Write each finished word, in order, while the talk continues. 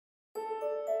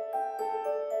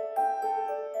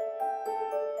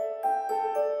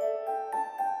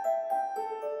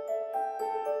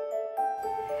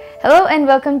Hello and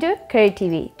welcome to Curry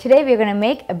TV. Today we're going to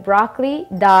make a broccoli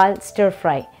dal stir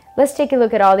fry. Let's take a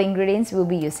look at all the ingredients we'll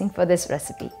be using for this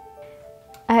recipe.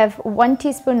 I have 1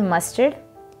 teaspoon mustard,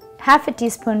 half a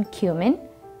teaspoon cumin,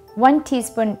 1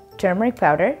 teaspoon turmeric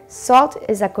powder. Salt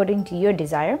is according to your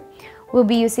desire. We'll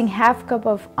be using half cup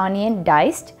of onion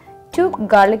diced, 2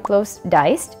 garlic cloves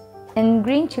diced, and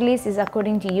green chilies is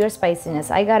according to your spiciness.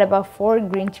 I got about 4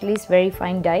 green chilies very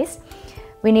fine diced.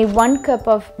 We need 1 cup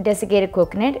of desiccated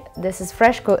coconut. This is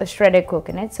fresh shredded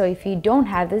coconut. So if you don't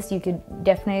have this, you could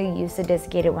definitely use the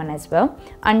desiccated one as well,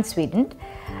 unsweetened.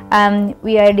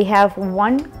 We already have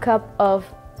 1 cup of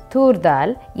tur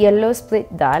dal, yellow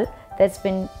split dal, that's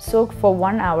been soaked for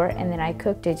 1 hour, and then I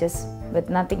cooked it just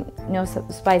with nothing, no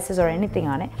spices or anything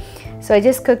on it. So I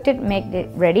just cooked it, made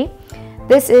it ready.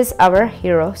 This is our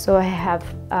hero. So I have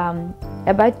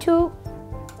about 2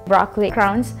 broccoli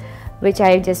crowns, which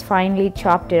I just finely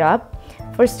chopped it up.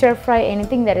 For stir fry,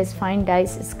 anything that is fine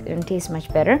diced is going to taste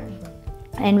much better.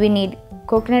 And we need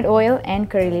coconut oil and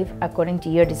curry leaf according to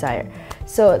your desire.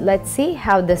 So let's see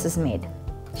how this is made,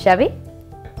 shall we?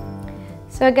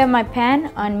 So I got my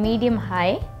pan on medium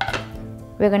high.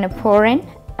 We're going to pour in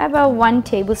about 1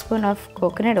 tablespoon of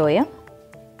coconut oil,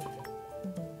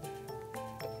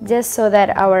 just so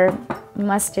that our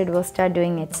mustard will start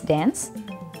doing its dance.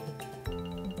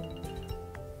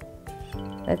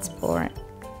 Let's pour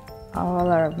all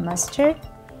our mustard.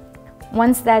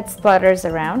 Once that splutters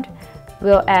around,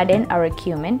 we'll add in our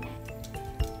cumin.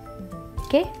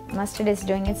 Okay, mustard is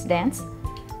doing its dance.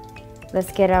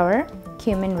 Let's get our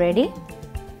cumin ready.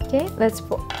 Okay, let's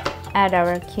add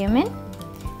our cumin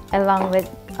along with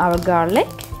our garlic.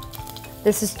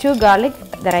 This is 2 garlic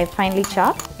that I finely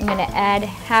chopped. I'm going to add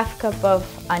half cup of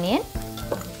onion,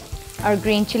 our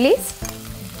green chilies.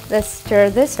 Let's stir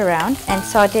this around and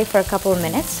saute for a couple of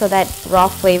minutes so that raw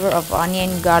flavor of onion,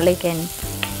 garlic and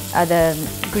the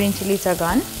green chilies are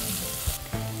gone.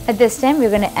 At this time, we're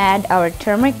going to add our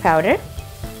turmeric powder.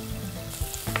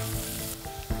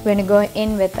 We're going to go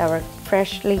in with our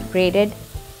freshly grated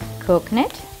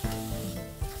coconut.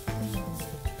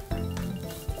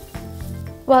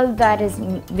 While that is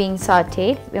being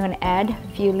sauteed, we're going to add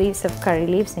a few leaves of curry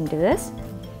leaves into this.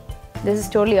 This is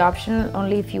totally optional.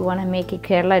 Only if you want to make a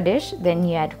Kerala dish, then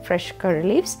you add fresh curry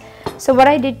leaves. So what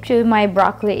I did to my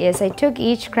broccoli is I took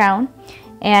each crown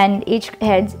and each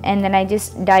head, and then I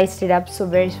just diced it up so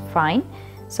very fine,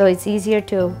 so it's easier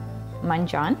to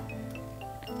munch on.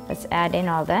 Let's add in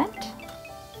all that.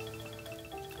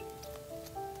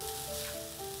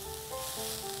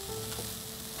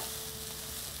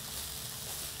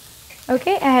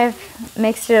 Okay, I have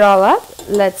mixed it all up.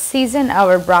 Let's season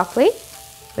our broccoli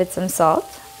with some salt.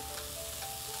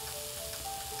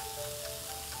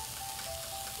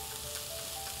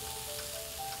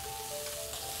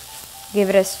 Give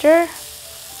it a stir.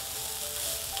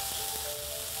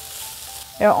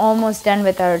 We're almost done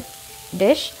with our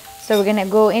dish. So we're gonna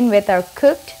go in with our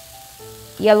cooked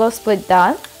yellow split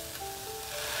dal.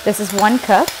 This is 1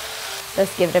 cup.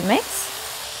 Let's give it a mix.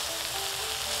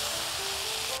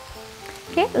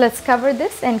 Okay, let's cover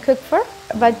this and cook for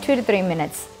about 2 to 3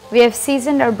 minutes. We have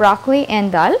seasoned our broccoli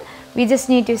and dal. We just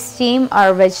need to steam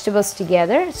our vegetables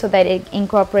together so that it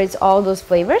incorporates all those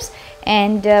flavors,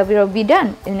 and we'll be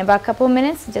done in about a couple of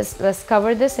minutes. Just let's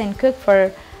cover this and cook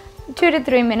for 2 to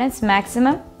 3 minutes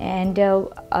maximum, and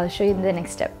I'll show you the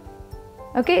next step.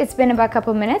 Okay, it's been about a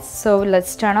couple of minutes, so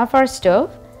let's turn off our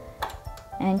stove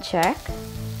and check.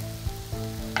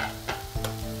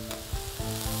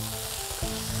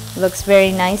 Looks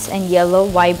very nice and yellow,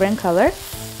 vibrant color.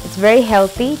 It's very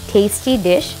healthy, tasty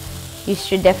dish. You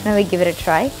should definitely give it a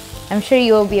try. I'm sure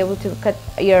you will be able to cut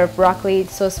your broccoli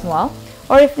so small,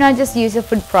 or if not, just use a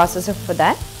food processor for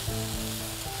that.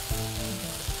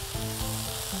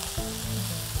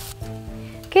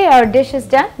 Okay, our dish is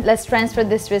done. Let's transfer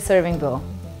this to a serving bowl.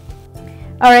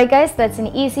 Alright guys, that's an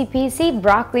easy peasy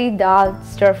broccoli dal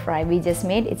stir fry we just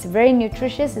made. It's very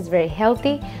nutritious, it's very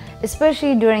healthy,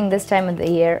 especially during this time of the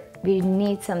year. We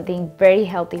need something very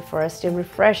healthy for us to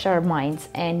refresh our minds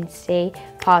and stay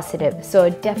positive.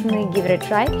 So definitely give it a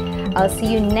try. I'll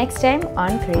see you next time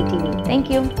on Curry TV.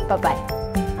 Thank you. Bye-bye.